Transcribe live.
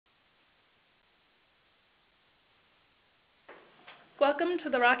Welcome to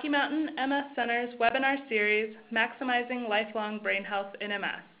the Rocky Mountain MS Center's webinar series, Maximizing Lifelong Brain Health in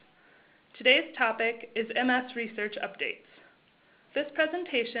MS. Today's topic is MS Research Updates. This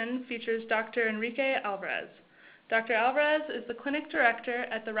presentation features Dr. Enrique Alvarez. Dr. Alvarez is the Clinic Director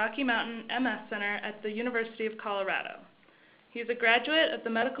at the Rocky Mountain MS Center at the University of Colorado. He is a graduate of the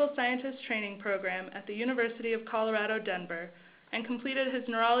Medical Scientist Training Program at the University of Colorado, Denver, and completed his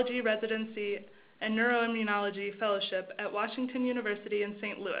neurology residency and neuroimmunology fellowship at Washington University in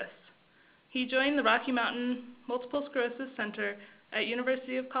St. Louis. He joined the Rocky Mountain Multiple Sclerosis Center at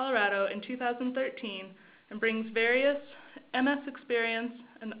University of Colorado in 2013 and brings various MS experience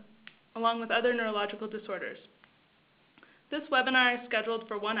along with other neurological disorders. This webinar is scheduled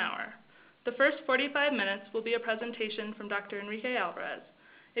for 1 hour. The first 45 minutes will be a presentation from Dr. Enrique Alvarez.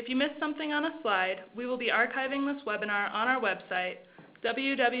 If you missed something on a slide, we will be archiving this webinar on our website,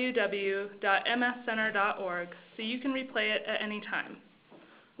 www.mscenter.org, so you can replay it at any time.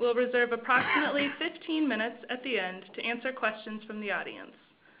 We'll reserve approximately 15 minutes at the end to answer questions from the audience.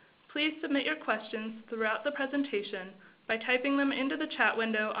 Please submit your questions throughout the presentation by typing them into the chat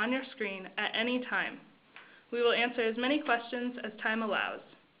window on your screen at any time. We will answer as many questions as time allows.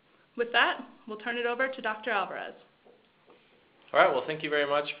 With that, we'll turn it over to Dr. Alvarez. All right, well, thank you very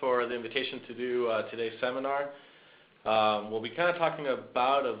much for the invitation to do today's seminar. We'll be kind of talking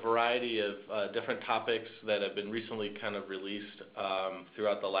about a variety of different topics that have been recently kind of released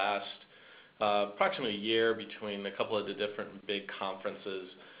throughout the last approximately year between a couple of the different big conferences,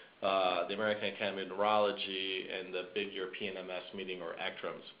 the American Academy of Neurology and the big European MS meeting, or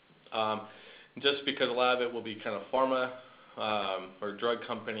ACTRIMS. Just because a lot of it will be kind of pharma or drug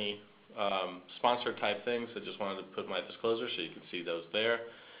company sponsored type things, I just wanted to put my disclosure so you can see those there.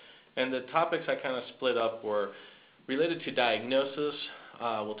 And the topics I kind of split up were related to diagnosis.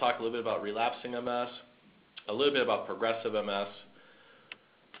 We'll talk a little bit about relapsing MS, a little bit about progressive MS,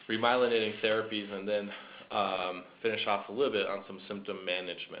 remyelinating therapies, and then finish off a little bit on some symptom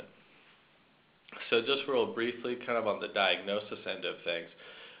management. So just real briefly, kind of on the diagnosis end of things,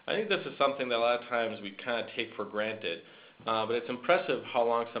 I think this is something that a lot of times we kind of take for granted, but it's impressive how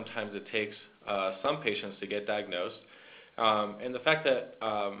long sometimes it takes some patients to get diagnosed, and the fact that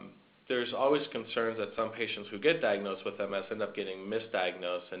there's always concerns that some patients who get diagnosed with MS end up getting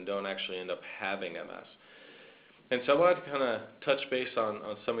misdiagnosed and don't actually end up having MS. And so I wanted to kind of touch base on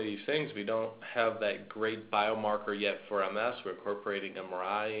some of these things. We don't have that great biomarker yet for MS. We're incorporating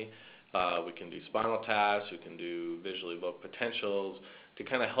MRI. We can do spinal taps. We can do visually evoked potentials to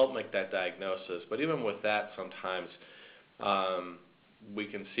kind of help make that diagnosis. But even with that, sometimes we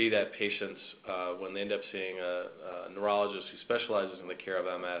can see that patients, when they end up seeing a neurologist who specializes in the care of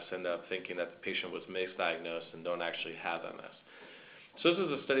MS, end up thinking that the patient was misdiagnosed and don't actually have MS. So this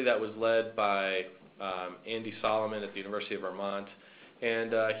is a study that was led by Andy Solomon at the University of Vermont,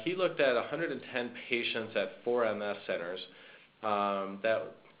 and he looked at 110 patients at 4 MS centers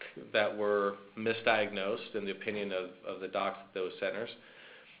that were misdiagnosed in the opinion of the docs at those centers.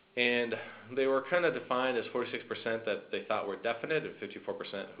 And they were kind of defined as 46% that they thought were definite and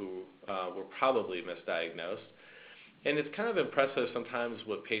 54% who were probably misdiagnosed. And it's kind of impressive sometimes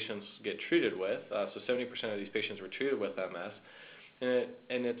what patients get treated with. So 70% of these patients were treated with MS. And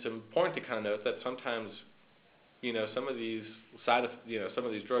it's important to kind of note that sometimes, some of these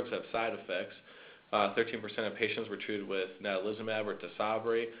drugs have side effects. 13% of patients were treated with natalizumab or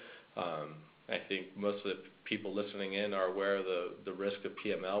Tysabri. I think most of the people listening in are aware of the risk of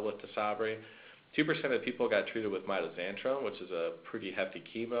PML with Tysabri. 2% of people got treated with mitoxantrone, which is a pretty hefty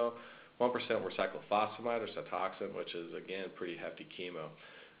chemo. 1% were cyclophosphamide or Cytoxan, which is, again, pretty hefty chemo.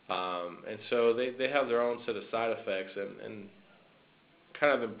 And so they have their own set of side effects and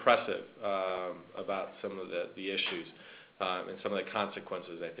kind of impressive about some of the issues and some of the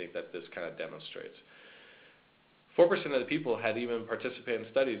consequences, I think, that this kind of demonstrates. 4% of the people had even participated in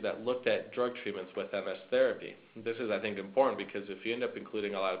studies that looked at drug treatments with MS therapy. This is, I think, important because if you end up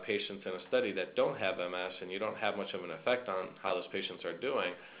including a lot of patients in a study that don't have MS and you don't have much of an effect on how those patients are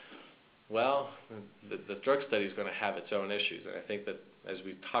doing, well, the drug study is going to have its own issues. And I think that as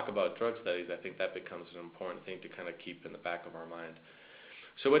we talk about drug studies, I think that becomes an important thing to kind of keep in the back of our mind.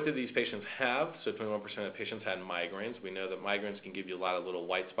 So what did these patients have? So 21% of patients had migraines. We know that migraines can give you a lot of little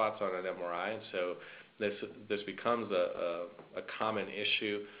white spots on an MRI, and so this becomes a common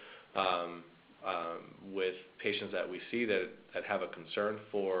issue with patients that we see that have a concern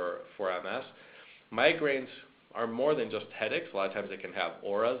for MS. Migraines are more than just headaches. A lot of times they can have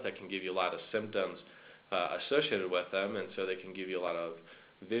auras that can give you a lot of symptoms associated with them, and so they can give you a lot of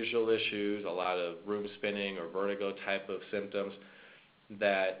visual issues, a lot of room spinning or vertigo type of symptoms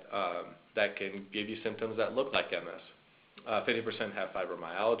that can give you symptoms that look like MS. 50% had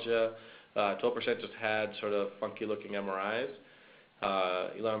fibromyalgia, 12% just had sort of funky-looking MRIs,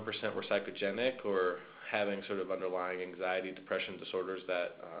 11% were psychogenic or having sort of underlying anxiety, depression disorders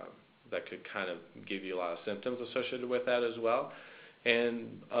that could kind of give you a lot of symptoms associated with that as well,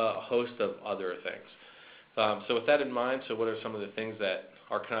 and a host of other things. So with that in mind, so what are some of the things that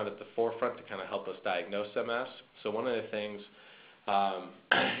are kind of at the forefront to kind of help us diagnose MS? So one of the things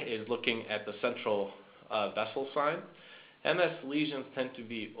is looking at the central vessel sign. MS lesions tend to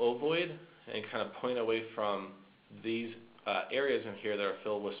be ovoid and kind of point away from these areas in here that are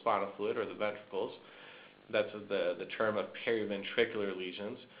filled with spinal fluid or the ventricles. That's the term of periventricular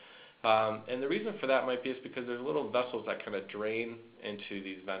lesions. And the reason for that might be is because there's little vessels that kind of drain into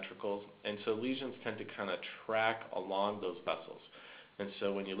these ventricles, and so lesions tend to kind of track along those vessels. And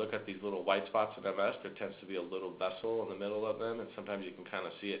so when you look at these little white spots in MS, there tends to be a little vessel in the middle of them, and sometimes you can kind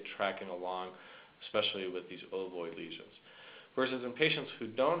of see it tracking along, especially with these ovoid lesions. Versus in patients who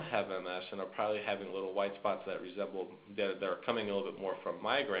don't have MS and are probably having little white spots that are coming a little bit more from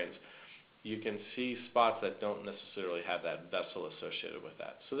migraines, you can see spots that don't necessarily have that vessel associated with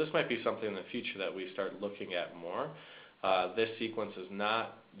that. So this might be something in the future that we start looking at more. This sequence is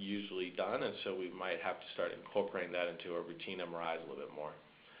not usually done, and so we might have to start incorporating that into our routine MRIs a little bit more.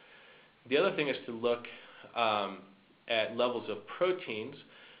 The other thing is to look at levels of proteins.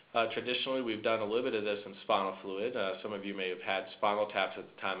 Traditionally, we've done a little bit of this in spinal fluid. Some of you may have had spinal taps at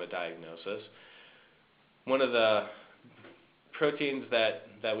the time of diagnosis. One of the proteins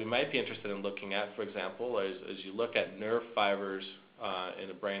that we might be interested in looking at, for example, is you look at nerve fibers in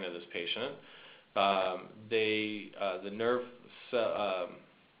the brain of this patient. These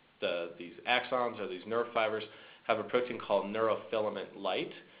axons or these nerve fibers have a protein called neurofilament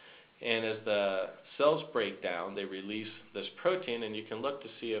light. And as the cells break down, they release this protein, and you can look to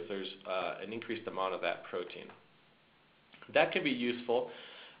see if there's an increased amount of that protein. That can be useful,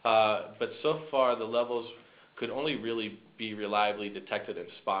 but so far the levels could only really be reliably detected in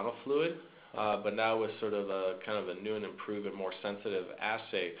spinal fluid. But now with sort of a kind of a new and improved and more sensitive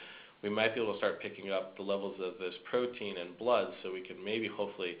assay, we might be able to start picking up the levels of this protein in blood, so we can maybe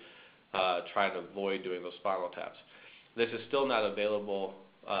hopefully try and avoid doing those spinal taps. This is still not available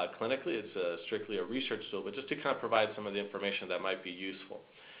clinically. It's strictly a research tool, but just to kind of provide some of the information that might be useful.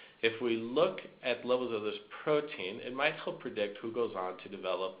 If we look at levels of this protein, it might help predict who goes on to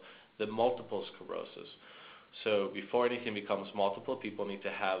develop the multiple sclerosis. So before anything becomes multiple, people need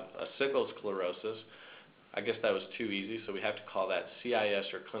to have a single sclerosis. I guess that was too easy, so we have to call that CIS,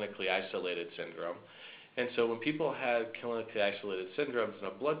 or clinically isolated syndrome. And so when people had clinically isolated syndromes and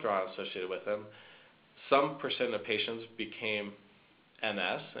a blood draw associated with them, some percent of patients became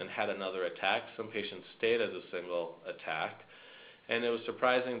MS and had another attack. Some patients stayed as a single attack. And it was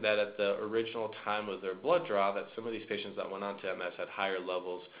surprising that at the original time of their blood draw, that some of these patients that went on to MS had higher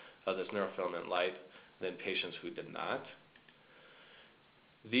levels of this neurofilament light than patients who did not.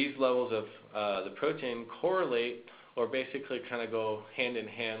 These levels of the protein correlate or basically kind of go hand in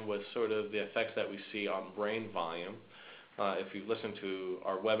hand with sort of the effects that we see on brain volume. If you've listened to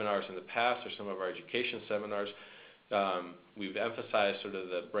our webinars in the past or some of our education seminars, we've emphasized sort of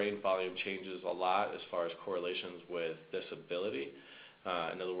the brain volume changes a lot as far as correlations with disability.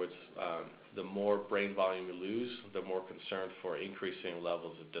 In other words, the more brain volume you lose, the more concern for increasing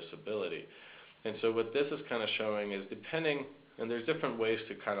levels of disability. And so what this is kind of showing is depending, and there's different ways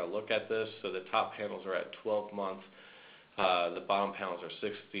to kind of look at this. So the top panels are at 12 months, the bottom panels are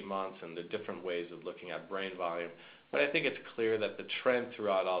 60 months, and there are different ways of looking at brain volume. But I think it's clear that the trend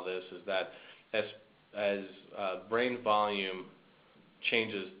throughout all this is that as brain volume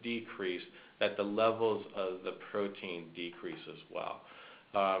changes decrease, that the levels of the protein decrease as well.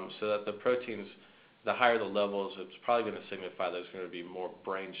 So that the proteins, the higher the levels, it's probably going to signify there's going to be more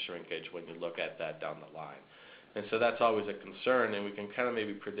brain shrinkage when you look at that down the line. And so that's always a concern, and we can kind of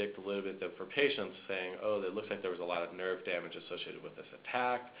maybe predict a little bit that for patients saying, oh, it looks like there was a lot of nerve damage associated with this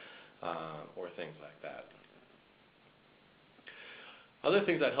attack, or things like that. Other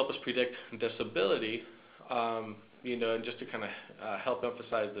things that help us predict disability, and just to kind of help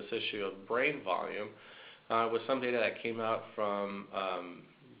emphasize this issue of brain volume, was some data that came out from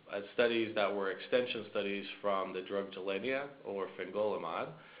studies that were extension studies from the drug Gilenya or fingolimod.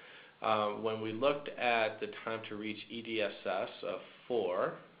 When we looked at the time to reach EDSS of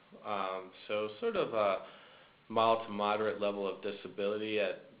 4, so sort of a mild to moderate level of disability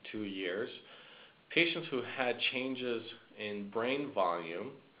at 2 years, patients who had changes in brain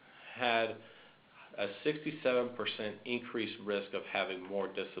volume had a 67% increased risk of having more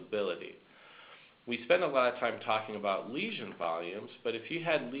disability. We spend a lot of time talking about lesion volumes, but if you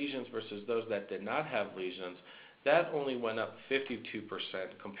had lesions versus those that did not have lesions, that only went up 52%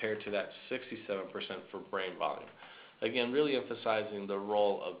 compared to that 67% for brain volume. Again, really emphasizing the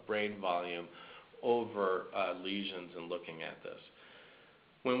role of brain volume over lesions and looking at this.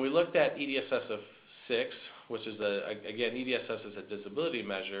 When we looked at EDSS of 6, which is, again, EDSS is a disability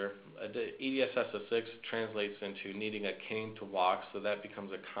measure, EDSS of 6 translates into needing a cane to walk, so that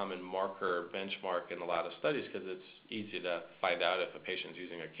becomes a common marker or benchmark in a lot of studies because it's easy to find out if a patient's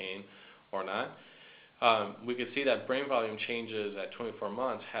using a cane or not. We could see that brain volume changes at 24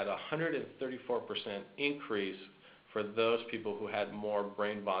 months had a 134% increase for those people who had more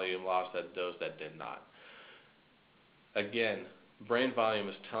brain volume loss than those that did not. Again, brain volume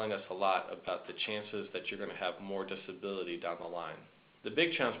is telling us a lot about the chances that you're going to have more disability down the line. The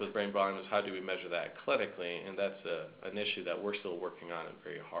big challenge with brain volume is how do we measure that clinically, and that's an issue that we're still working on and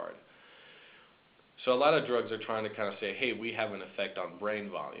very hard. So a lot of drugs are trying to kind of say, hey, we have an effect on brain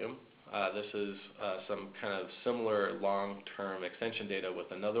volume. This is some kind of similar long-term extension data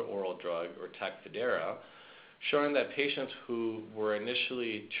with another oral drug, or Tecfidera, showing that patients who were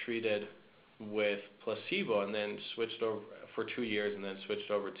initially treated with placebo and then switched over for 2 years and then switched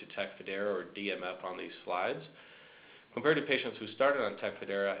over to Tecfidera or DMF on these slides, compared to patients who started on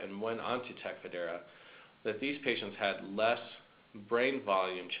Tecfidera and went on to Tecfidera, that these patients had less brain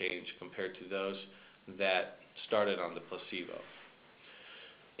volume change compared to those that started on the placebo.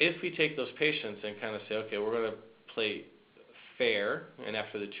 If we take those patients and kind of say, okay, we're going to play fair, and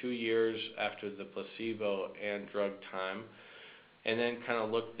after the 2 years after the placebo and drug time, and then kind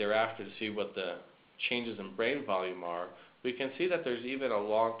of look thereafter to see what the changes in brain volume are, we can see that there's even a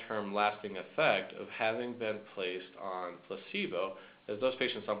long-term lasting effect of having been placed on placebo, as those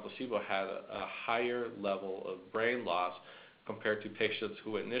patients on placebo had a higher level of brain loss compared to patients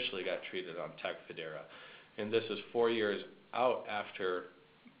who initially got treated on Tecfidera. And this is 4 years out after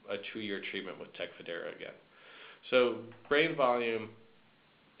a 2-year treatment with Tecfidera again. So brain volume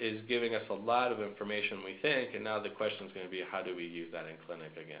is giving us a lot of information, we think, and now the question is going to be, how do we use that in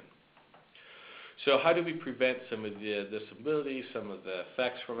clinic again? So how do we prevent some of the disability, some of the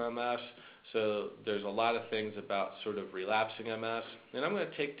effects from MS? So there's a lot of things about sort of relapsing MS, and I'm going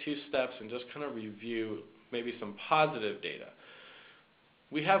to take 2 steps and just kind of review maybe some positive data.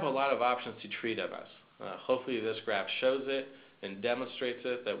 We have a lot of options to treat MS. Hopefully this graph shows it and demonstrates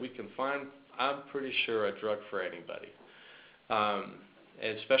it, that we can find, I'm pretty sure, a drug for anybody,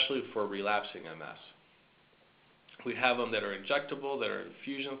 especially for relapsing MS. We have them that are injectable, that are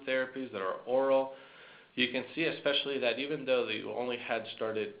infusion therapies, that are oral. You can see especially that even though they only had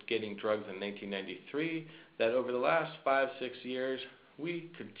started getting drugs in 1993, that over the last 5-6 years,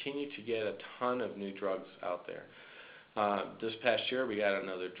 we continue to get a ton of new drugs out there. This past year, we got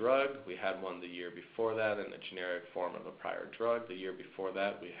another drug. We had one the year before that in the generic form of a prior drug. The year before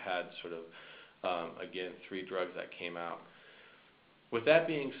that, we had sort of, again, 3 drugs that came out. With that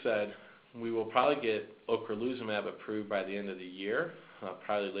being said, we will probably get ocrelizumab approved by the end of the year,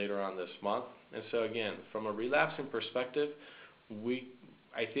 probably later on this month. And so again, from a relapsing perspective,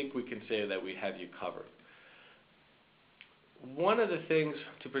 I think we can say that we have you covered. One of the things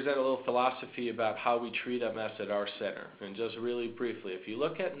to present a little philosophy about how we treat MS at our center, and just really briefly, if you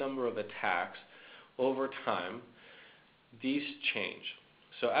look at number of attacks over time, these change.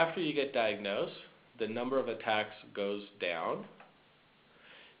 So after you get diagnosed, the number of attacks goes down.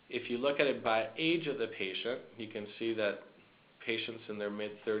 If you look at it by age of the patient, you can see that patients in their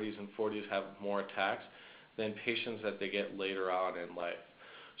mid-30s and 40s have more attacks than patients that they get later on in life.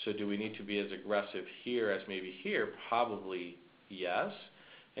 So do we need to be as aggressive here as maybe here? Probably yes.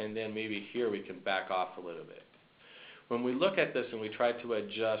 And then maybe here we can back off a little bit. When we look at this and we try to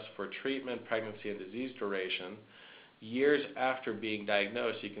adjust for treatment, pregnancy, and disease duration, years after being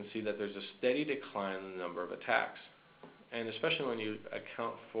diagnosed, you can see that there's a steady decline in the number of attacks. And especially when you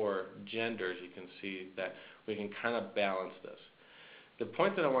account for genders, you can see that we can kind of balance this. The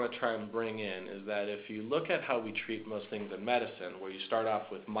point that I want to try and bring in is that if you look at how we treat most things in medicine, where you start off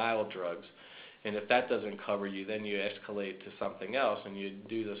with mild drugs, and if that doesn't cover you, then you escalate to something else, and you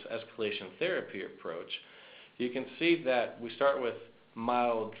do this escalation therapy approach, you can see that we start with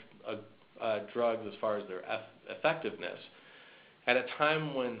mild drugs as far as their effectiveness, at a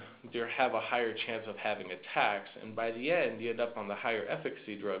time when you have a higher chance of having attacks, and by the end you end up on the higher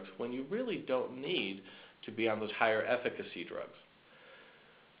efficacy drugs when you really don't need to be on those higher efficacy drugs.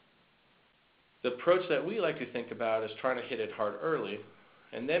 The approach that we like to think about is trying to hit it hard early,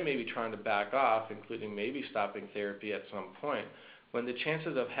 and then maybe trying to back off, including maybe stopping therapy at some point, when the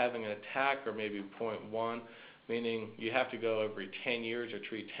chances of having an attack are maybe 0.1, meaning you have to go every 10 years or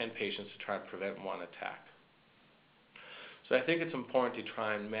treat 10 patients to try and prevent one attack. So I think it's important to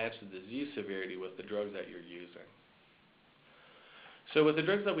try and match the disease severity with the drugs that you're using. So with the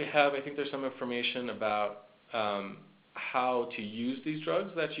drugs that we have, I think there's some information about how to use these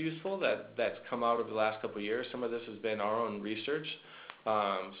drugs that's useful, that's come out over the last couple of years. Some of this has been our own research. So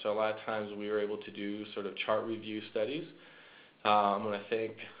a lot of times we were able to do sort of chart review studies. I'm going to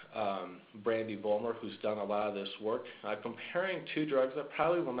thank Brandy Vollmer, who's done a lot of this work, comparing two drugs that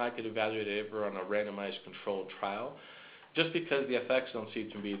probably will not get evaluated ever on a randomized controlled trial, just because the effects don't seem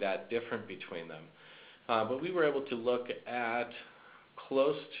to be that different between them. But we were able to look at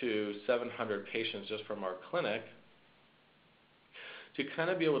close to 700 patients just from our clinic to kind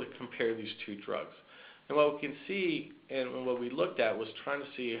of be able to compare these two drugs. And what we can see, and what we looked at, was trying to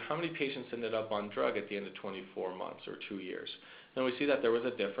see how many patients ended up on drug at the end of 24 months or 2 years. And we see that there was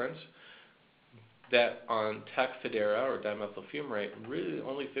a difference, that on Tecfidera or dimethyl fumarate, really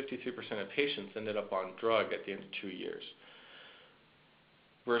only 53% of patients ended up on drug at the end of 2 years,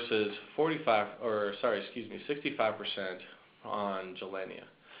 versus 65% on Gilenya.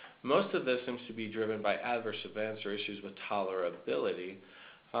 Most of this seems to be driven by adverse events or issues with tolerability.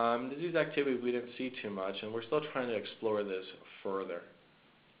 Disease activity we didn't see too much, and we're still trying to explore this further.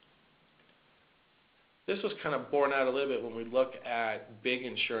 This was kind of borne out a little bit when we look at big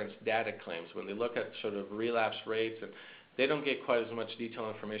insurance data claims, when they look at sort of relapse rates, and they don't get quite as much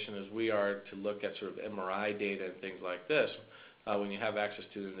detailed information as we are to look at sort of MRI data and things like this when you have access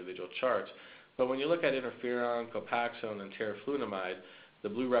to the individual charts. But when you look at interferon, Copaxone, and teriflunomide, the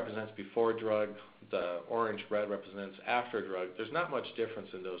blue represents before drug, the orange-red represents after drug. There's not much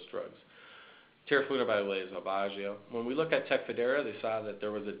difference in those drugs. Teriflunomide, by the way, is Aubagio. When we look at Tecfidera, they saw that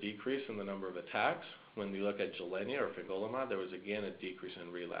there was a decrease in the number of attacks. When we look at Gilenya or fingolimod, there was again a decrease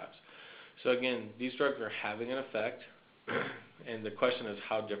in relapse. So again, these drugs are having an effect, and the question is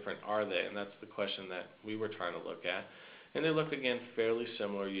how different are they? And that's the question that we were trying to look at. And they look, again, fairly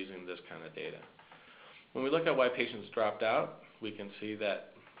similar using this kind of data. When we look at why patients dropped out, we can see that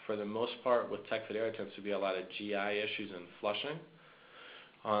for the most part with Tecfidera, it tends to be a lot of GI issues and flushing.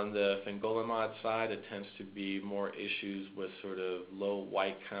 On the fingolimod side, it tends to be more issues with sort of low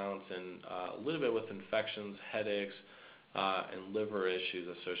white counts and a little bit with infections, headaches, and liver issues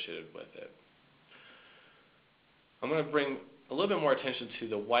associated with it. I'm going to bring a little bit more attention to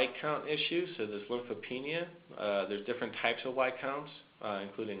the white count issue, so this lymphopenia. There's different types of white counts,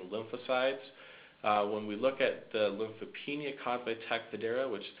 including lymphocytes. When we look at the lymphopenia caused by Tecfidera,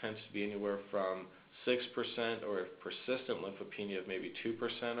 which tends to be anywhere from 6% or persistent lymphopenia of maybe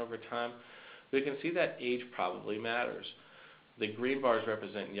 2% over time, we can see that age probably matters. The green bars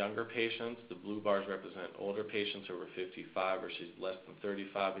represent younger patients, the blue bars represent older patients over 55 versus less than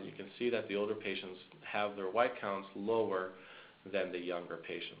 35, and you can see that the older patients have their white counts lower than the younger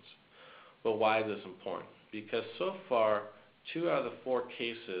patients. But why is this important? Because so far, 2 out of the 4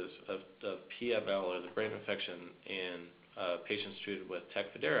 cases of PML, or the brain infection, in patients treated with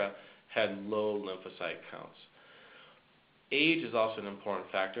Tecfidera had low lymphocyte counts. Age is also an important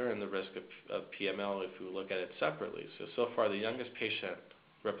factor in the risk of PML if we look at it separately. So far, the youngest patient,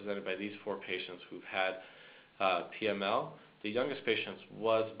 represented by these 4 patients who've had PML, the youngest patient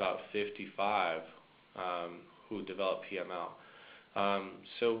was about 55 who developed PML.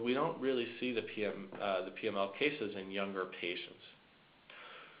 So we don't really see the PML cases in younger patients.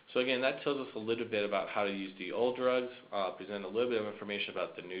 So again, that tells us a little bit about how to use the old drugs. I'll present a little bit of information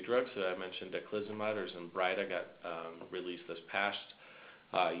about the new drugs. So I mentioned eculizumab or Zimbrida got released this past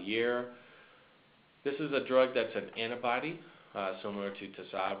year. This is a drug that's an antibody, similar to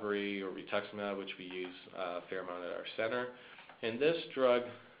Tysabri or rituximab, which we use a fair amount at our center. And this drug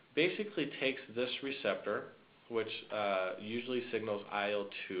basically takes this receptor, which usually signals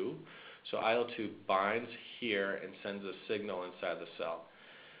IL-2. So IL-2 binds here and sends a signal inside the cell.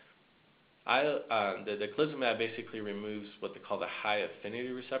 The eculizumab basically removes what they call the high affinity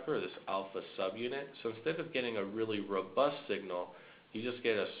receptor, or this alpha subunit. So instead of getting a really robust signal, you just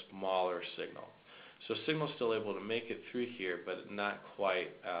get a smaller signal. So signal's still able to make it through here, but not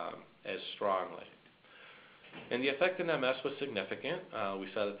quite as strongly. And the effect in MS was significant. We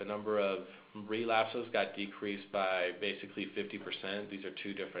saw that the number of relapses got decreased by basically 50%. These are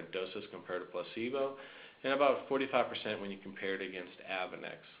 2 different doses compared to placebo, and about 45% when you compare it against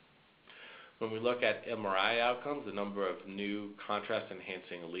Avonex. When we look at MRI outcomes, the number of new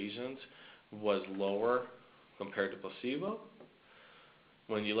contrast-enhancing lesions was lower compared to placebo.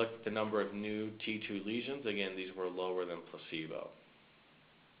 When you look at the number of new T2 lesions, again, these were lower than placebo.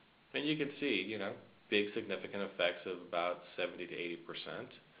 And you can see, big significant effects of about 70 to 80%.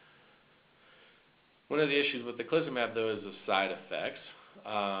 One of the issues with eculizumab, though, is the side effects.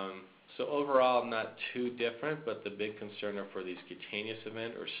 So overall, not too different, but the big concern are for these cutaneous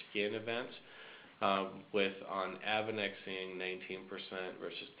event or skin events, with on Avonex seeing 19%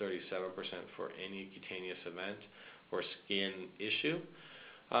 versus 37% for any cutaneous event or skin issue.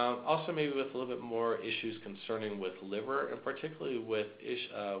 Also maybe with a little bit more issues concerning with liver, and particularly with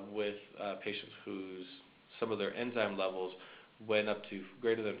patients whose some of their enzyme levels went up to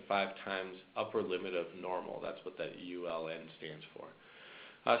greater than 5 times upper limit of normal. That's what that ULN stands for.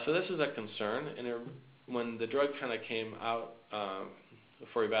 So this is a concern, and when the drug kind of came out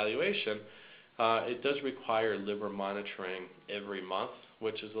for evaluation, it does require liver monitoring every month,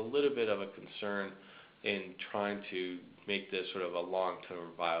 which is a little bit of a concern in trying to make this sort of a long-term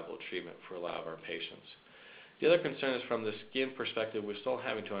viable treatment for a lot of our patients. The other concern is from the skin perspective. We're still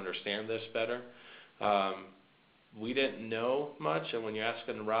having to understand this better. We didn't know much, and when you ask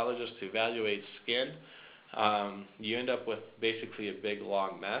a neurologist to evaluate skin, you end up with basically a big,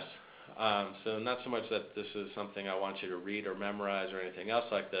 long mess. So not so much that this is something I want you to read or memorize or anything else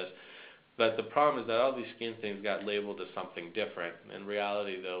like this, but the problem is that all these skin things got labeled as something different. In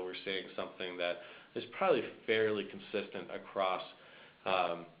reality, though, we're seeing something that is probably fairly consistent across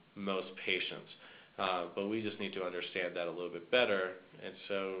most patients. But we just need to understand that a little bit better, and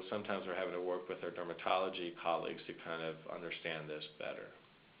so sometimes we're having to work with our dermatology colleagues to kind of understand this better.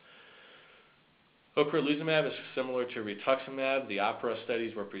 Ocrelizumab is similar to rituximab. The OPERA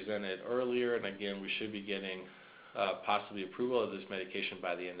studies were presented earlier, and again, we should be getting possibly approval of this medication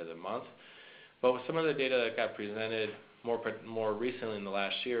by the end of the month. But with some of the data that got presented more recently in the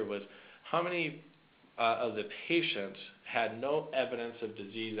last year was how many of the patients had no evidence of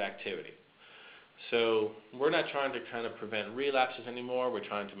disease activity. So we're not trying to kind of prevent relapses anymore. We're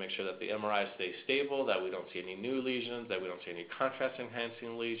trying to make sure that the MRI stays stable, that we don't see any new lesions, that we don't see any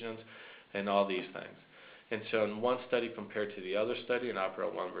contrast-enhancing lesions, and all these things. And so in one study compared to the other study, in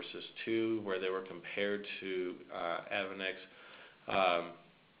OPERA 1 versus 2, where they were compared to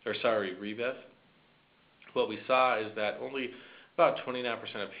Reviv, what we saw is that only about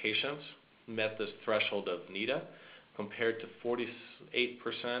 29% of patients met this threshold of NEDA, compared to 48%,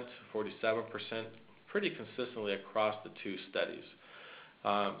 47%, pretty consistently across the two studies.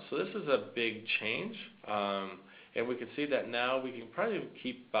 So this is a big change, and we can see that now we can probably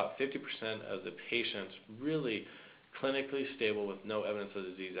keep about 50% of the patients really clinically stable with no evidence of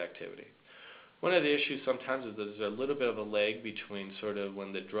disease activity. One of the issues sometimes is that there's a little bit of a lag between sort of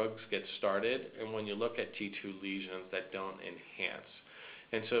when the drugs get started and when you look at T2 lesions that don't enhance.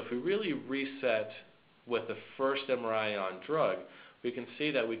 And so if we really reset with the first MRI on drug, we can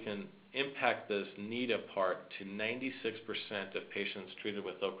see that we can impact this NEDA part to 96% of patients treated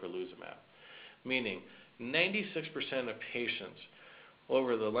with ocrelizumab, meaning 96% of patients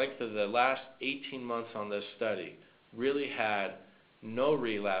over the length of the last 18 months on this study really had no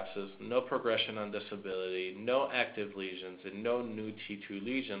relapses, no progression on disability, no active lesions, and no new T2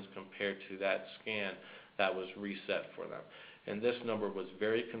 lesions compared to that scan that was reset for them. And this number was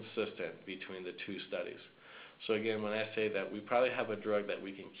very consistent between the two studies. So again, when I say that we probably have a drug that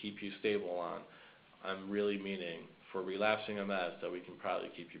we can keep you stable on, I'm really meaning for relapsing MS that we can probably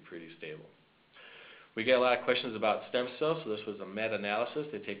keep you pretty stable. We get a lot of questions about stem cells, so this was a meta-analysis.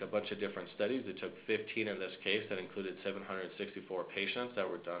 They take a bunch of different studies. They took 15 in this case that included 764 patients that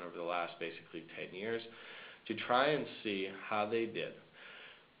were done over the last basically 10 years to try and see how they did.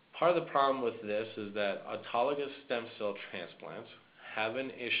 Part of the problem with this is that autologous stem cell transplants have an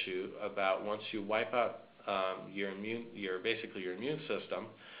issue about once you wipe out your immune system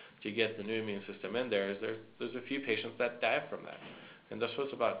to get the new immune system in there's a few patients that die from that, and this was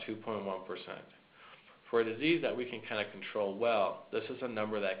about 2.1%. For a disease that we can kind of control well, this is a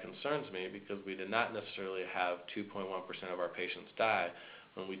number that concerns me because we did not necessarily have 2.1% of our patients die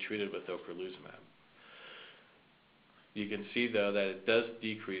when we treated with ocrelizumab. You can see, though, that it does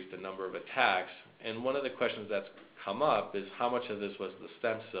decrease the number of attacks, and one of the questions that's come up is how much of this was the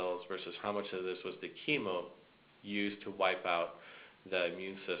stem cells versus how much of this was the chemo used to wipe out the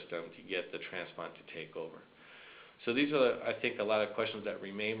immune system to get the transplant to take over. So these are, I think, a lot of questions that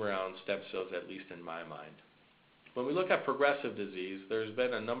remain around stem cells, at least in my mind. When we look at progressive disease, there's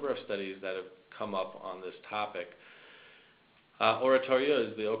been a number of studies that have come up on this topic. Oratorio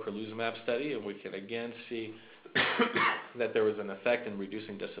is the ocrelizumab study, and we can again see that there was an effect in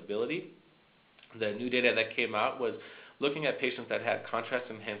reducing disability. The new data that came out was looking at patients that had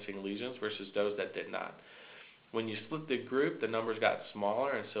contrast-enhancing lesions versus those that did not. When you split the group, the numbers got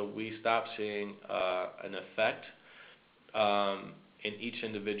smaller, and so we stopped seeing an effect in each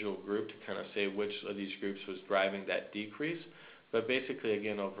individual group to kind of say which of these groups was driving that decrease. But basically,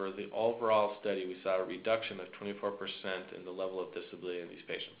 again, over the overall study, we saw a reduction of 24% in the level of disability in these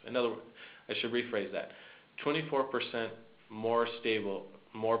patients. In other words, I should rephrase that. 24%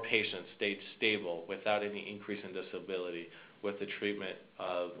 more patients stayed stable without any increase in disability with the treatment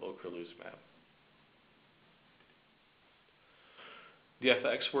of ocrelizumab. The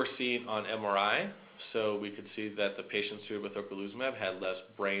effects were seen on MRI, so we could see that the patients treated with ocrelizumab had less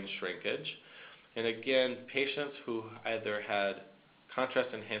brain shrinkage. And again, patients who either had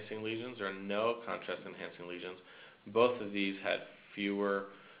contrast-enhancing lesions or no contrast-enhancing lesions, both of these had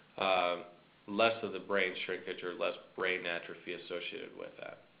less of the brain shrinkage or less brain atrophy associated with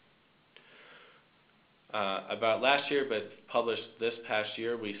that. About last year, but published this past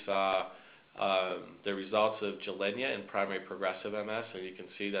year, we saw the results of Gilenya in primary progressive MS, and you can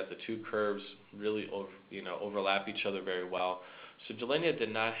see that the two curves really overlap each other very well. So Gilenya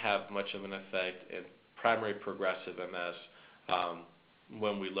did not have much of an effect in primary progressive MS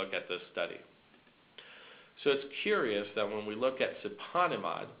when we look at this study. So it's curious that when we look at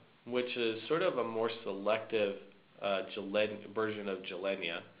siponimod, which is sort of a more selective version of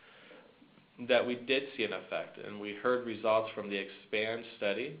Gilenya, that we did see an effect. And we heard results from the EXPAND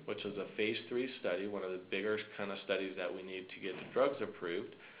study, which is a phase 3 study, one of the bigger kind of studies that we need to get the drugs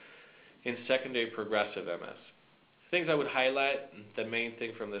approved, in secondary progressive MS. Things I would highlight, the main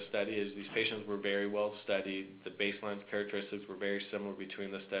thing from this study is these patients were very well studied. The baseline characteristics were very similar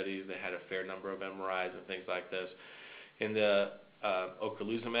between the studies. They had a fair number of MRIs and things like this. In the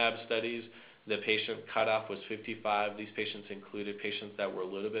ocrelizumab studies, the patient cutoff was 55. These patients included patients that were a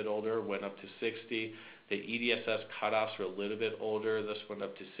little bit older, went up to 60. The EDSS cutoffs were a little bit older. This went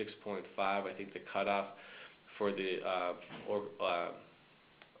up to 6.5. I think the cutoff for the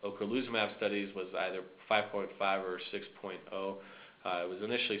ocrelizumab studies was either 5.5 or 6.0. It was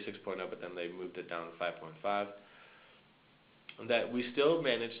initially 6.0, but then they moved it down to 5.5. That we still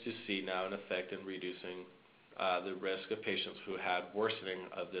managed to see now an effect in reducing the risk of patients who had worsening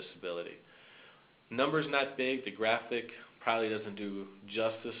of disability. Numbers not big. The graphic probably doesn't do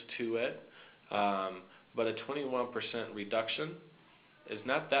justice to it, but a 21% reduction is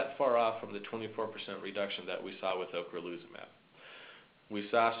not that far off from the 24% reduction that we saw with ocrelizumab. We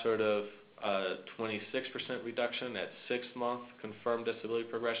saw sort of a 26% reduction at 6-month confirmed disability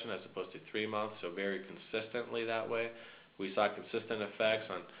progression as opposed to 3 months, so very consistently that way. We saw consistent effects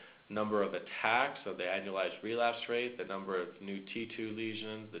on number of attacks, so the annualized relapse rate, the number of new T2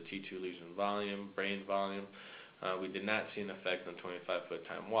 lesions, the T2 lesion volume, brain volume. We did not see an effect on 25-foot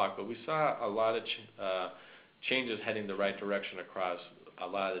time walk, but we saw a lot of changes heading the right direction across a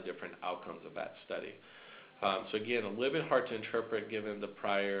lot of the different outcomes of that study. So again, a little bit hard to interpret given the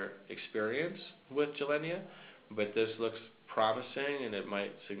prior experience with Gilenya, but this looks promising, and it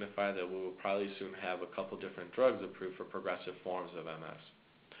might signify that we will probably soon have a couple different drugs approved for progressive forms of MS.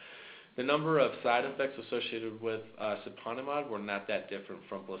 The number of side effects associated with siponimod were not that different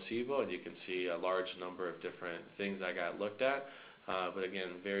from placebo, and you can see a large number of different things that got looked at, but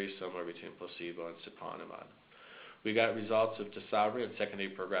again, very similar between placebo and siponimod. We got results of Tysabri in secondary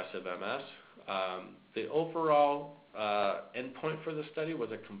progressive MS. The overall endpoint for the study was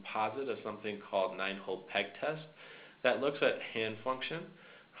a composite of something called 9-hole peg test that looks at hand function,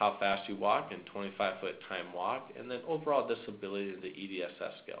 how fast you walk, and 25-foot time walk, and then overall disability in the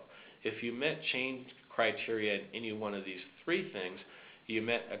EDSS scale. If you met change criteria in any one of these three things, you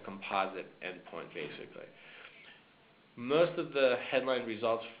met a composite endpoint, basically. Most of the headline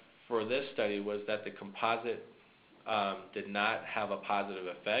results for this study was that the composite did not have a positive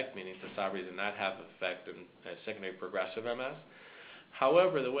effect, meaning Tysabri did not have an effect in secondary progressive MS.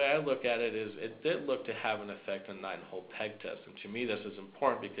 However, the way I look at it is it did look to have an effect on 9-hole peg test, and to me this is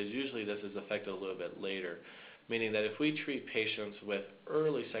important because usually this is affected a little bit later, meaning that if we treat patients with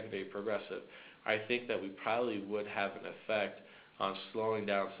early secondary progressive, I think that we probably would have an effect on slowing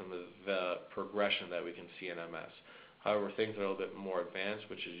down some of the progression that we can see in MS. However, things are a little bit more advanced,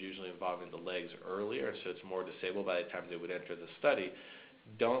 which is usually involving the legs earlier, so it's more disabled by the time they would enter the study,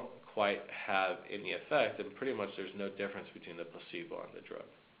 don't quite have any effect, and pretty much there's no difference between the placebo and the drug.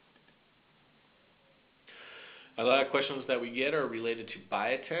 A lot of questions that we get are related to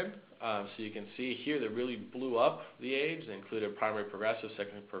biotin. So you can see here they really blew up the age. They included primary progressive,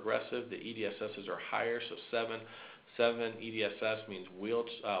 secondary progressive. The EDSSs are higher, so 7 EDSS means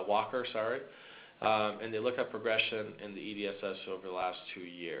walker, and they look at progression in the EDSS over the last 2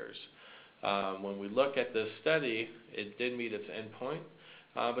 years. When we look at this study, it did meet its endpoint,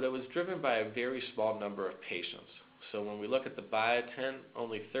 but it was driven by a very small number of patients. So when we look at the biotin,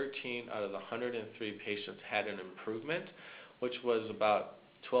 only 13 out of the 103 patients had an improvement, which was about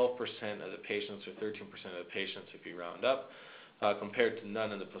 12% of the patients or 13% of the patients if you round up. compared to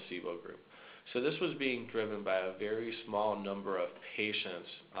none in the placebo group. So this was being driven by a very small number of patients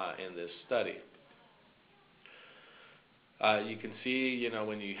in this study. You can see,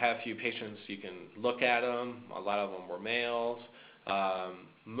 when you have few patients, you can look at them. A lot of them were males,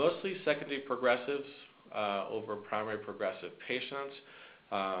 mostly secondary progressives over primary progressive patients,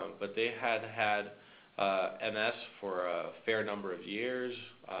 but they had MS for a fair number of years.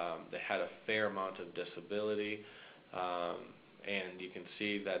 They had a fair amount of disability, and you can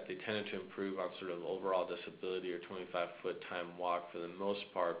see that they tended to improve on sort of overall disability or 25-foot time walk for the most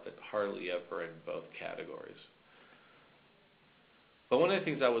part, but hardly ever in both categories. But one of the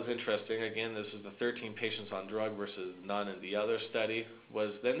things that was interesting, again, this is the 13 patients on drug versus none in the other study,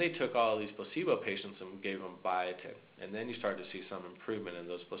 was then they took all of these placebo patients and gave them biotin. And then you started to see some improvement in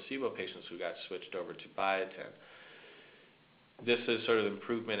those placebo patients who got switched over to biotin. This is sort of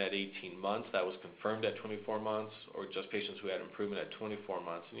improvement at 18 months. That was confirmed at 24 months, or just patients who had improvement at 24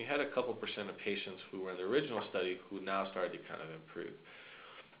 months. And you had a couple percent of patients who were in the original study who now started to kind of improve.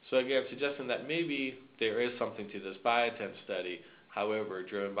 So again, suggesting that maybe there is something to this biotin study, however,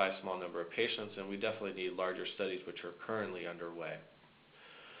 driven by a small number of patients, and we definitely need larger studies which are currently underway.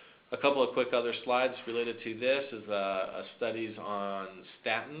 A couple of quick other slides related to this is studies on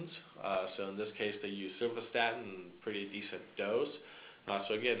statins. So in this case, they use simvastatin, pretty decent dose.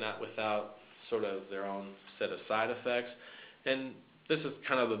 So again, not without sort of their own set of side effects. And this is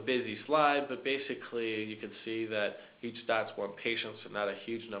kind of a busy slide, but basically you can see that each dot's one patient, so not a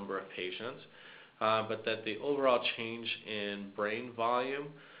huge number of patients. But that the overall change in brain volume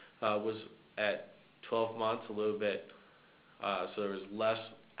was at 12 months a little bit, so there was less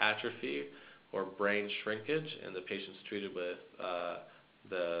atrophy or brain shrinkage in the patients treated with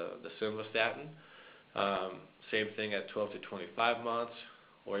the simvastatin. Same thing at 12 to 25 months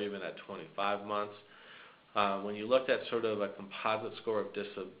or even at 25 months. When you looked at sort of a composite score of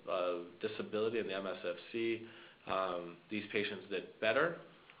disability in the MSFC, these patients did better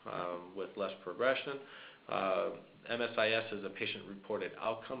with less progression. MSIS is a patient-reported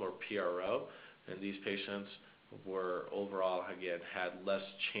outcome, or PRO, and these patients were overall, again, had less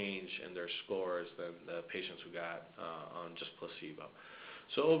change in their scores than the patients who got on just placebo.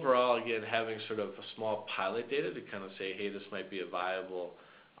 So overall, again, having sort of a small pilot data to kind of say, hey, this might be a viable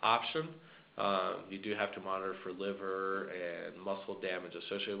option. You do have to monitor for liver and muscle damage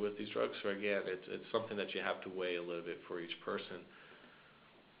associated with these drugs. So again, it's something that you have to weigh a little bit for each person.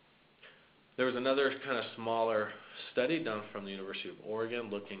 There was another kind of smaller study done from the University of Oregon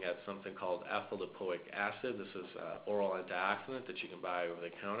looking at something called alpha-lipoic acid. This is an oral antioxidant that you can buy over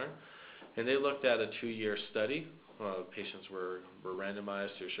the counter. And they looked at a 2-year study. Patients were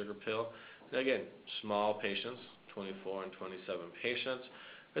randomized to a sugar pill. And again, small patients, 24 and 27 patients,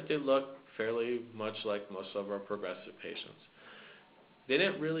 but they looked fairly much like most of our progressive patients. They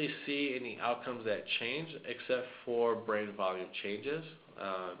didn't really see any outcomes that changed except for brain volume changes.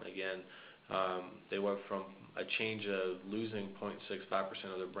 They went from a change of losing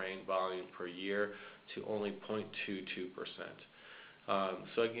 0.65% of their brain volume per year to only 0.22%.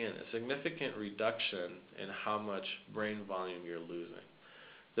 So again, a significant reduction in how much brain volume you're losing.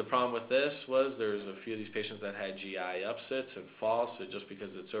 The problem with this was there's a few of these patients that had GI upsets and falls, so just because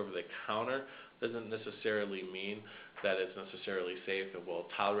it's over the counter doesn't necessarily mean that it's necessarily safe and well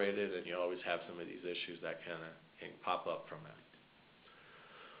tolerated, and you always have some of these issues that kind of can pop up from it.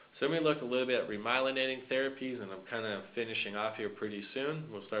 So let me look a little bit at remyelinating therapies, and I'm kind of finishing off here pretty soon.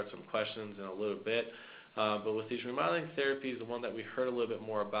 We'll start some questions in a little bit. But with these remyelinating therapies, the one that we heard a little bit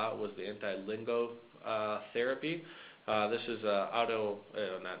more about was the anti-LINGO therapy. This is not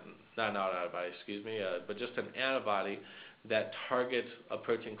an autoantibody, but just an antibody that targets a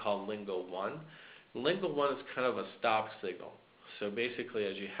protein called LINGO-1. LINGO-1 is kind of a stop signal. So basically,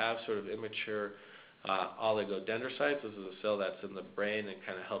 as you have sort of immature oligodendrocytes, this is a cell that's in the brain and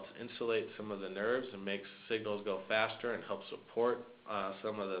kind of helps insulate some of the nerves and makes signals go faster and helps support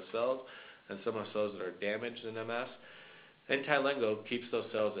some of the cells and some of the cells that are damaged in MS. Anti-LINGO keeps those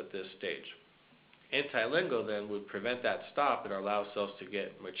cells at this stage. Anti-LINGO then would prevent that stop and allow cells to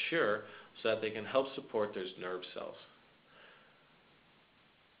get mature so that they can help support those nerve cells.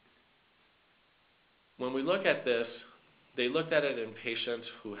 When we look at this, they looked at it in patients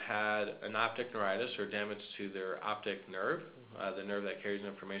who had an optic neuritis or damage to their optic nerve, the nerve that carries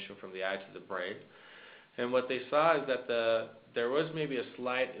information from the eye to the brain. And what they saw is that there was maybe a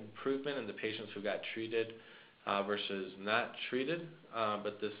slight improvement in the patients who got treated versus not treated,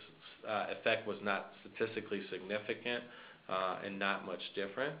 but this effect was not statistically significant and not much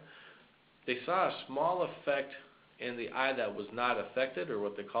different. They saw a small effect in the eye that was not affected, or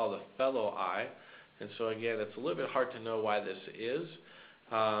what they call the fellow eye. And so again, it's a little bit hard to know why this is.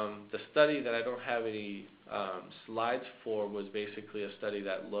 The study that I don't have any slides for was basically a study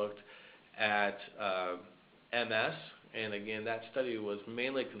that looked at MS, and again, that study was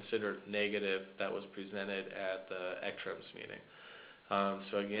mainly considered negative that was presented at the ECTRIMS meeting.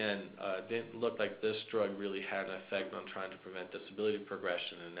 So again, it didn't look like this drug really had an effect on trying to prevent disability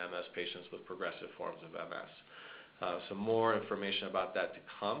progression in MS patients with progressive forms of MS. So more information about that to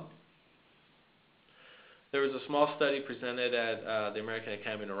come. There was a small study presented at the American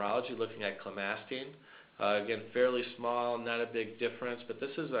Academy of Neurology looking at clemastine. Again, fairly small, not a big difference, but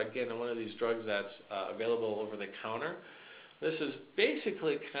this is, again, one of these drugs that's available over the counter. This is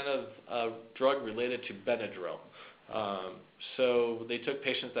basically kind of a drug related to Benadryl. So they took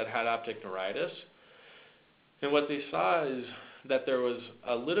patients that had optic neuritis, and what they saw is that there was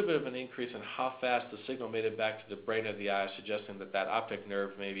a little bit of an increase in how fast the signal made it back to the brain of the eye, suggesting that that optic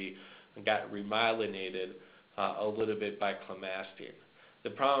nerve maybe got remyelinated a little bit by clemastine. The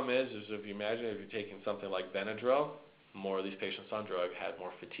problem is if you imagine if you're taking something like Benadryl, more of these patients on drug had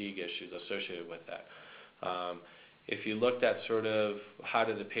more fatigue issues associated with that. If you looked at sort of how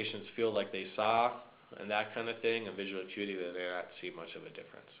did the patients feel like they saw and that kind of thing, and visual acuity, they did not see much of a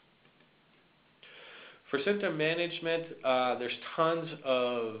difference. For symptom management, there's tons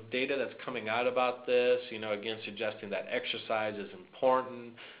of data that's coming out about this, again, suggesting that exercise is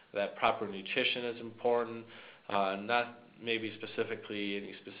important, that proper nutrition is important, not maybe specifically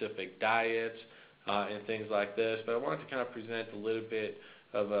any specific diets and things like this, but I wanted to kind of present a little bit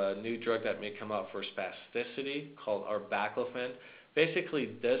of a new drug that may come out for spasticity called arbaclofen.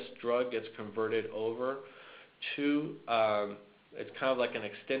 Basically, this drug gets converted over to, it's kind of like an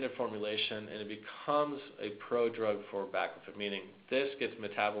extended formulation, and it becomes a prodrug for baclofen, meaning this gets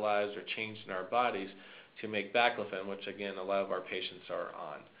metabolized or changed in our bodies to make baclofen, which again, a lot of our patients are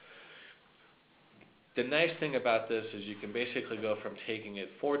on. The nice thing about this is you can basically go from taking it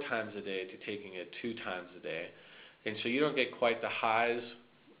 4 times a day to taking it 2 times a day. And so you don't get quite the highs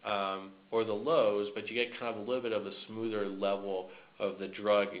or the lows, but you get kind of a little bit of a smoother level of the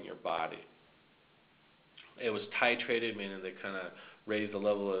drug in your body. It was titrated, meaning they kind of raised the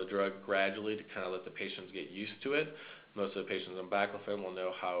level of the drug gradually to kind of let the patients get used to it. Most of the patients on baclofen will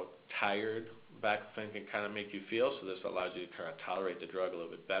know how tired baclofen can kind of make you feel, so this allows you to kind of tolerate the drug a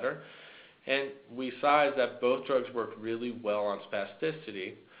little bit better. And we saw is that both drugs work really well on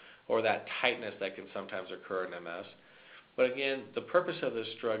spasticity, or that tightness that can sometimes occur in MS. But again, the purpose of this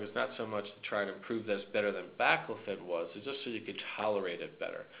drug is not so much to try and improve this better than baclofen was, it's just so you could tolerate it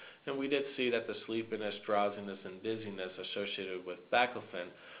better. And we did see that the sleepiness, drowsiness, and dizziness associated with baclofen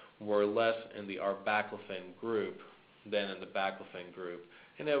were less in the arbaclofen group than in the baclofen group.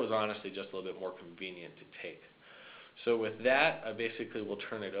 And it was honestly just a little bit more convenient to take. So with that, I basically will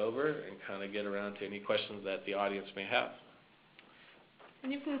turn it over and kind of get around to any questions that the audience may have.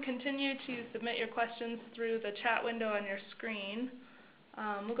 And you can continue to submit your questions through the chat window on your screen.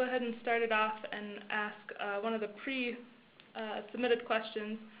 We'll go ahead and start it off and ask one of the pre-submitted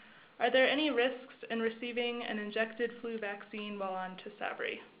questions. Are there any risks in receiving an injected flu vaccine while on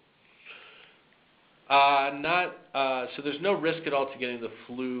Tysabri? So there's no risk at all to getting the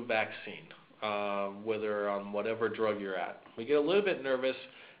flu vaccine, whether on whatever drug you're at. We get a little bit nervous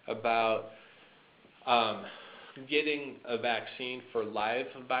about getting a vaccine for live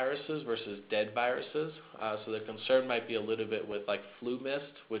viruses versus dead viruses. So the concern might be a little bit with like flu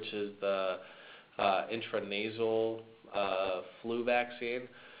mist, which is the intranasal flu vaccine.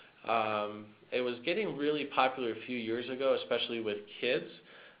 It was getting really popular a few years ago, especially with kids,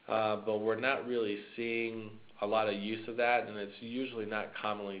 but we're not really seeing a lot of use of that, and it's usually not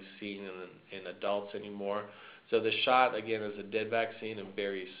commonly seen in adults anymore. So the shot, again, is a dead vaccine and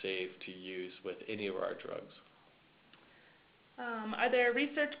very safe to use with any of our drugs. Are there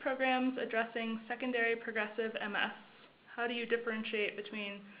research programs addressing secondary progressive MS? How do you differentiate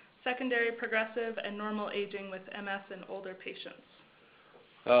between secondary progressive and normal aging with MS in older patients?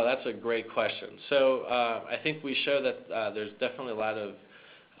 Oh, that's a great question. So I think we show that there's definitely a lot of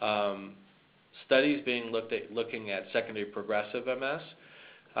studies being looking at secondary progressive MS.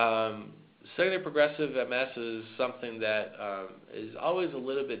 Secondary progressive MS is something that is always a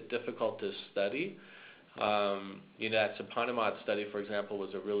little bit difficult to study. That Saponimod study, for example,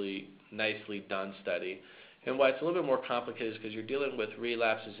 was a really nicely done study. And why it's a little bit more complicated is because you're dealing with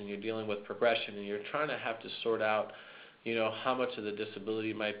relapses and you're dealing with progression, and you're trying to have to sort out, how much of the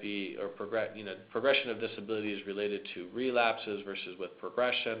disability might be, or progression of disability is related to relapses versus with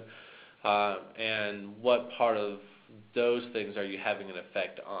progression, and what part of those things are you having an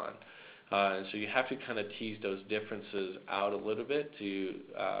effect on. And so you have to kind of tease those differences out a little bit to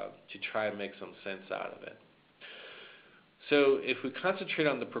try and make some sense out of it. So if we concentrate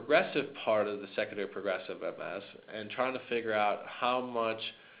on the progressive part of the secondary progressive MS and trying to figure out how much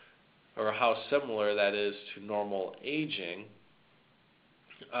or how similar that is to normal aging,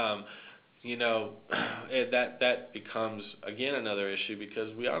 that becomes, again, another issue,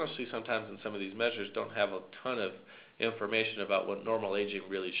 because we honestly sometimes in some of these measures don't have a ton of information about what normal aging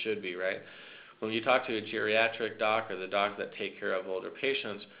really should be, right? When you talk to a geriatric doc or the docs that take care of older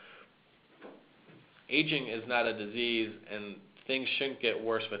patients, aging is not a disease, and things shouldn't get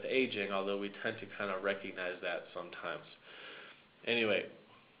worse with aging, although we tend to kind of recognize that sometimes. Anyway,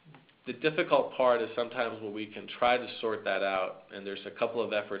 the difficult part is sometimes when we can try to sort that out, and there's a couple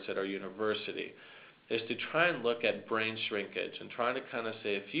of efforts at our university, is to try and look at brain shrinkage and trying to kind of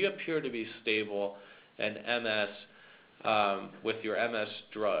say, if you appear to be stable in MS with your MS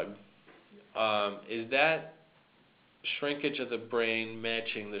drug, is that shrinkage of the brain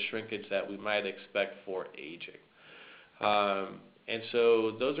matching the shrinkage that we might expect for aging? And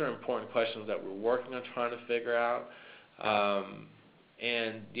so those are important questions that we're working on trying to figure out.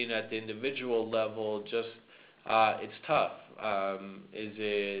 And at the individual level, just it's tough. Is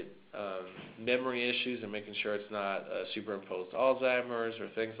it memory issues and making sure it's not superimposed Alzheimer's or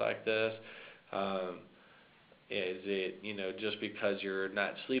things like this? Is it just because you're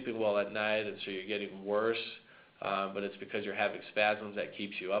not sleeping well at night and so you're getting worse? But it's because you're having spasms that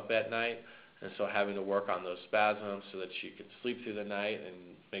keeps you up at night, and so having to work on those spasms so that you can sleep through the night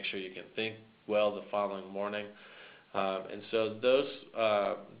and make sure you can think well the following morning. And so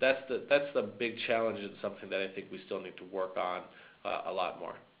that's the big challenge, and something that I think we still need to work on a lot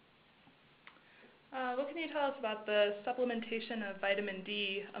more. What can you tell us about the supplementation of vitamin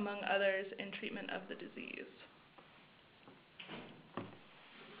D, among others, in treatment of the disease?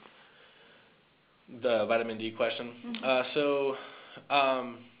 The vitamin D question.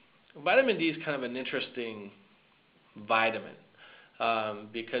 Mm-hmm. Vitamin D is kind of an interesting vitamin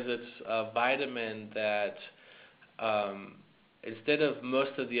because it's a vitamin that instead of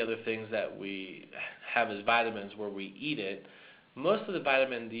most of the other things that we have as vitamins where we eat it, most of the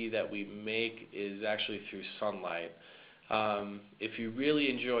vitamin D that we make is actually through sunlight. If you really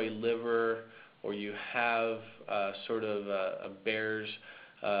enjoy liver, or you have sort of a bear's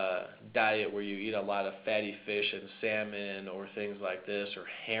diet where you eat a lot of fatty fish and salmon or things like this, or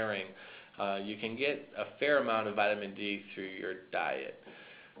herring, you can get a fair amount of vitamin D through your diet.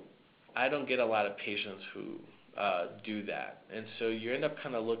 I don't get a lot of patients who do that, and so you end up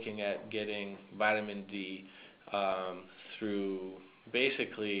kind of looking at getting vitamin D through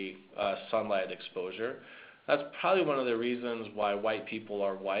basically sunlight exposure. That's probably one of the reasons why white people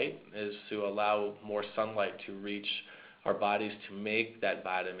are white, is to allow more sunlight to reach our bodies to make that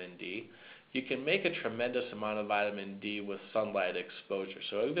vitamin D. You can make a tremendous amount of vitamin D with sunlight exposure.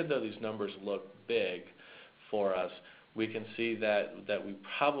 So even though these numbers look big for us, we can see that we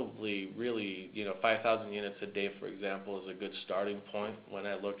probably really, 5,000 units a day, for example, is a good starting point when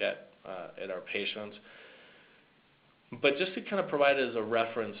I look at our patients. But just to kind of provide it as a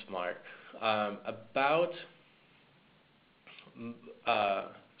reference mark,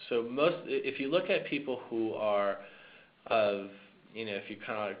 if you look at people who are if you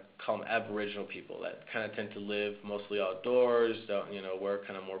kind of call them Aboriginal people that kind of tend to live mostly outdoors, don't, wear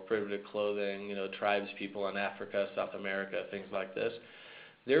kind of more primitive clothing, tribes people in Africa, South America, things like this,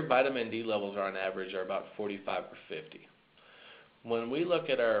 their vitamin D levels are on average are about 45 or 50. When we look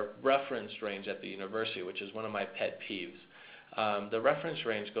at our reference range at the university, which is one of my pet peeves, the reference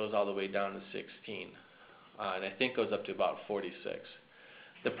range goes all the way down to 16, and I think goes up to about 46.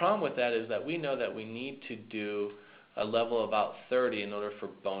 The problem with that is that we know that we need to do a level of about 30 in order for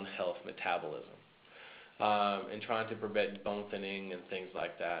bone health metabolism, and trying to prevent bone thinning and things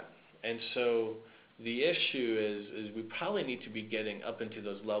like that. And so the issue is we probably need to be getting up into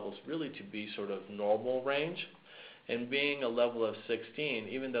those levels really to be sort of normal range. And being a level of 16,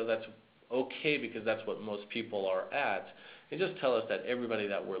 even though that's okay because that's what most people are at, it just tells us that everybody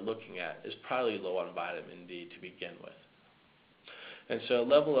that we're looking at is probably low on vitamin D to begin with. And so a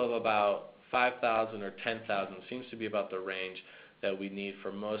level of about 5,000 or 10,000 seems to be about the range that we need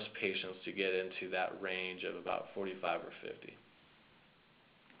for most patients to get into that range of about 45 or 50.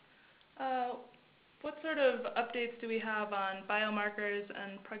 What sort of updates do we have on biomarkers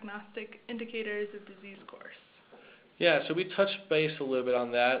and prognostic indicators of disease course? Yeah, so we touched base a little bit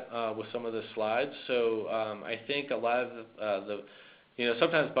on that with some of the slides. So I think a lot of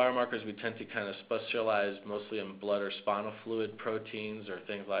sometimes biomarkers we tend to kind of specialize mostly in blood or spinal fluid proteins or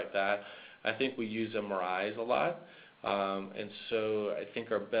things like that. I think we use MRIs a lot. And so I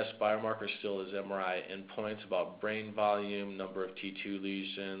think our best biomarker still is MRI endpoints about brain volume, number of T2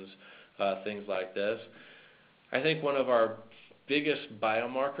 lesions, things like this. I think one of our biggest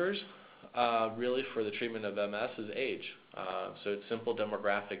biomarkers really for the treatment of MS is age. So it's simple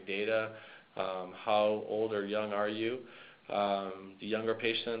demographic data. How old or young are you? The younger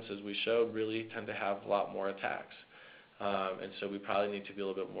patients, as we showed, really tend to have a lot more attacks. And so we probably need to be a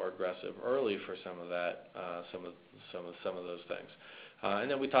little bit more aggressive early for some of that, some of those things. And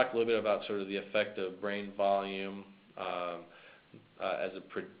then we talked a little bit about sort of the effect of brain volume as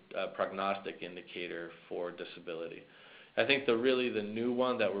a prognostic indicator for disability. I think the new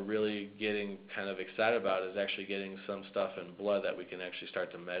one that we're really getting kind of excited about is actually getting some stuff in blood that we can actually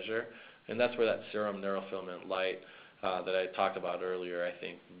start to measure, and that's where that serum neurofilament light that I talked about earlier, I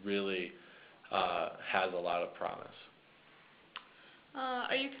think, really has a lot of promise.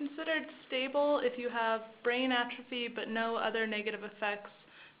 Are you considered stable if you have brain atrophy but no other negative effects,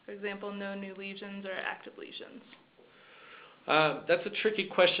 for example, no new lesions or active lesions? That's a tricky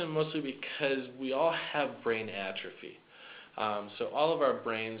question, mostly because we all have brain atrophy. So all of our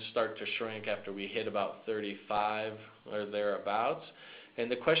brains start to shrink after we hit about 35 or thereabouts. And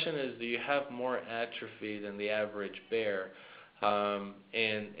the question is, do you have more atrophy than the average bear? And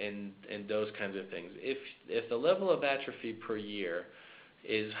those kinds of things. If the level of atrophy per year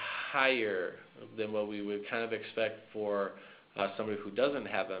is higher than what we would kind of expect for somebody who doesn't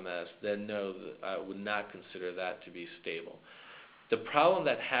have MS, then no, I would not consider that to be stable. The problem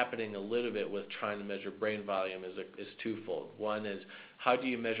that's happening a little bit with trying to measure brain volume is twofold. One is, how do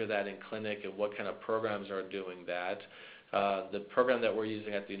you measure that in clinic, and what kind of programs are doing that? The program that we're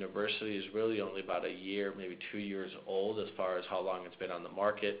using at the university is really only about a year, maybe 2 years old as far as how long it's been on the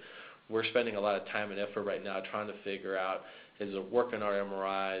market. We're spending a lot of time and effort right now trying to figure out, is it working our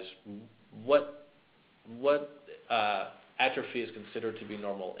MRIs? What atrophy is considered to be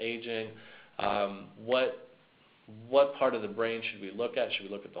normal aging? What part of the brain should we look at? Should we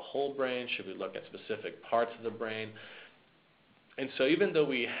look at the whole brain? Should we look at specific parts of the brain? And so even though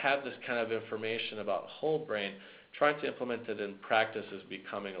we have this kind of information about whole brain, trying to implement it in practice is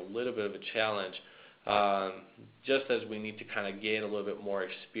becoming a little bit of a challenge, just as we need to kind of gain a little bit more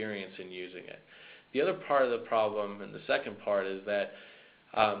experience in using it. The other part of the problem, and the second part, is that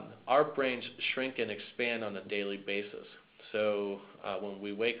our brains shrink and expand on a daily basis. So when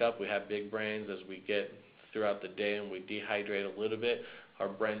we wake up, we have big brains. As we get throughout the day and we dehydrate a little bit, our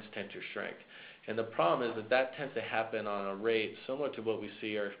brains tend to shrink. And the problem is that tends to happen on a rate similar to what we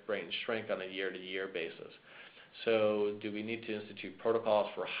see our brains shrink on a year-to-year basis. So do we need to institute protocols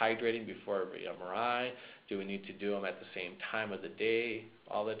for hydrating before every MRI? Do we need to do them at the same time of the day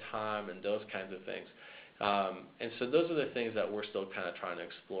all the time, and those kinds of things? And so those are the things that we're still kind of trying to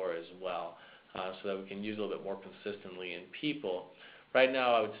explore as well, so that we can use a little bit more consistently in people. Right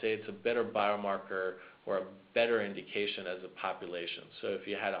now, I would say it's a better biomarker or a better indication as a population. So if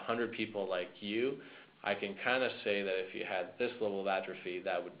you had 100 people like you, I can kind of say that if you had this level of atrophy,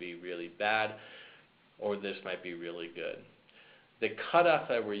 that would be really bad, or this might be really good. The cutoff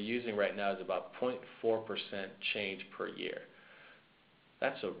that we're using right now is about 0.4% change per year.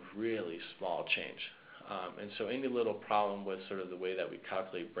 That's a really small change. And so any little problem with sort of the way that we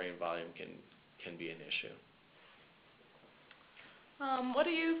calculate brain volume can be an issue. What do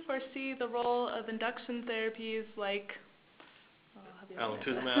you foresee the role of induction therapies like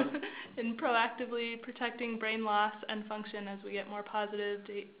Alemtuzumab? in proactively protecting brain loss and function as we get more positive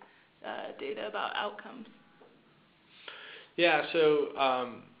data about outcomes? Yeah,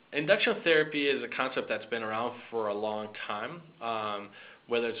 so induction therapy is a concept that's been around for a long time,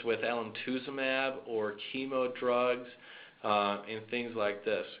 whether it's with alemtuzumab or chemo drugs and things like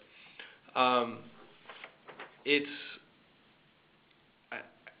this.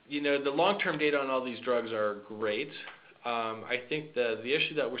 The long-term data on all these drugs are great. I think the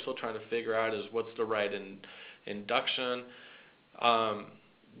issue that we're still trying to figure out is what's the right induction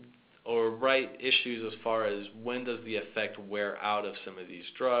or right issues as far as when does the effect wear out of some of these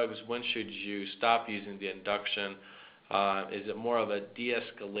drugs, when should you stop using the induction, is it more of a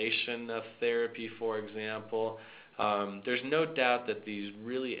de-escalation of therapy, for example. There's no doubt that these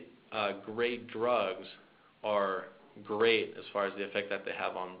really great drugs are great as far as the effect that they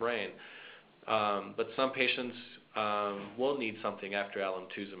have on brain, but some patients will need something after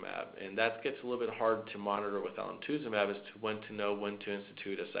alemtuzumab, and that gets a little bit hard to monitor with alemtuzumab as to when to know when to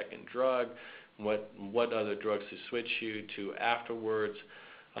institute a second drug, what other drugs to switch you to afterwards,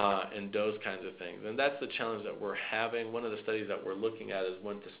 and those kinds of things. And that's the challenge that we're having. One of the studies that we're looking at is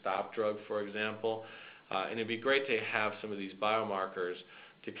when to stop drug, for example, and it'd be great to have some of these biomarkers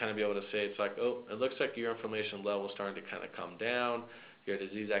to kind of be able to say, it's like, oh, it looks like your inflammation level is starting to kind of come down, your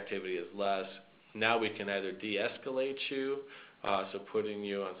disease activity is less. Now we can either de-escalate you, so putting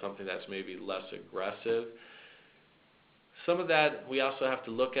you on something that's maybe less aggressive. Some of that we also have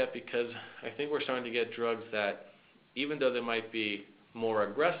to look at, because I think we're starting to get drugs that, even though they might be more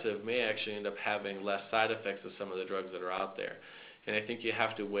aggressive, may actually end up having less side effects of some of the drugs that are out there. And I think you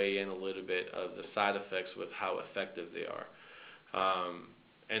have to weigh in a little bit of the side effects with how effective they are.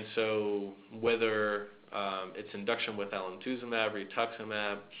 And so whether it's induction with alemtuzumab,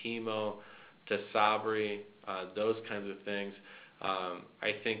 rituximab, chemo, Tisabri, those kinds of things,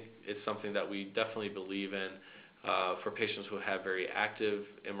 I think it's something that we definitely believe in. For patients who have very active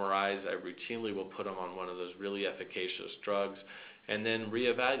MRIs, I routinely will put them on one of those really efficacious drugs, and then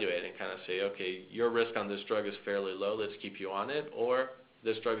reevaluate and kind of say, okay, your risk on this drug is fairly low, let's keep you on it, or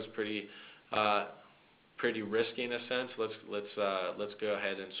this drug is pretty risky in a sense, let's go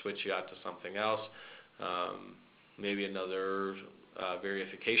ahead and switch you out to something else, maybe another very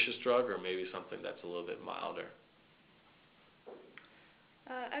efficacious drug, or maybe something that's a little bit milder.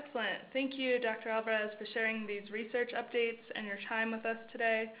 Excellent. Thank you, Dr. Alvarez, for sharing these research updates and your time with us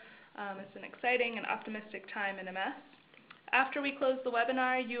today. It's an exciting and optimistic time in MS. After we close the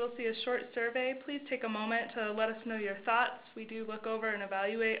webinar, you will see a short survey. Please take a moment to let us know your thoughts. We do look over and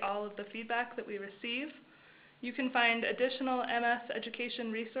evaluate all of the feedback that we receive. You can find additional MS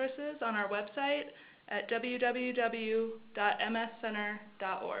education resources on our website at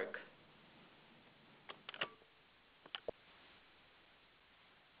www.mscenter.org.